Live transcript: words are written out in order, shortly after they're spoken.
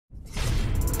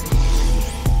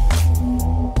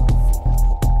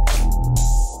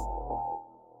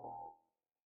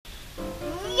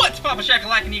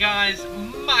happening, you guys?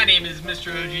 My name is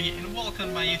MrOhhG, and welcome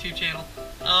to my YouTube channel.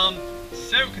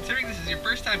 So considering this is your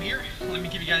first time here, let me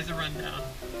give you guys a rundown.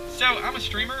 So, I'm a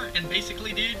streamer, and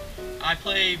basically, dude, I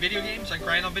play video games, I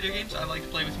grind on video games, I like to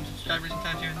play with some subscribers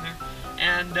sometimes here and there.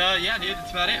 And, yeah, dude,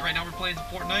 that's about it. Right now we're playing some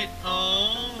Fortnite.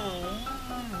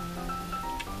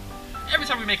 Every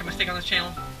time we make a mistake on this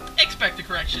channel, expect a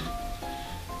correction.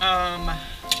 Yeah.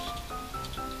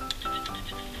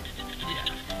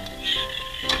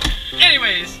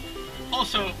 Anyways,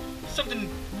 also, something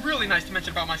really nice to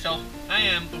mention about myself. I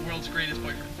am the world's greatest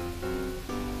boyfriend.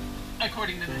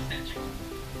 According to this statue.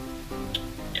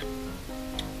 Yep.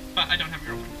 But I don't have a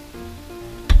girlfriend.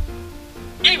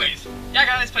 Anyways, yeah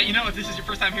guys, but you know, if this is your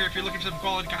first time here, if you're looking for some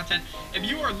quality content, if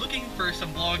you are looking for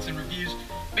some vlogs and reviews,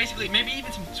 basically, maybe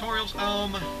even some tutorials,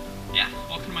 yeah,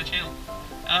 welcome to my channel.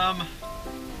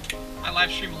 I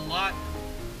live stream a lot,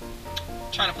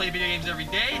 try to play video games every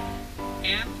day,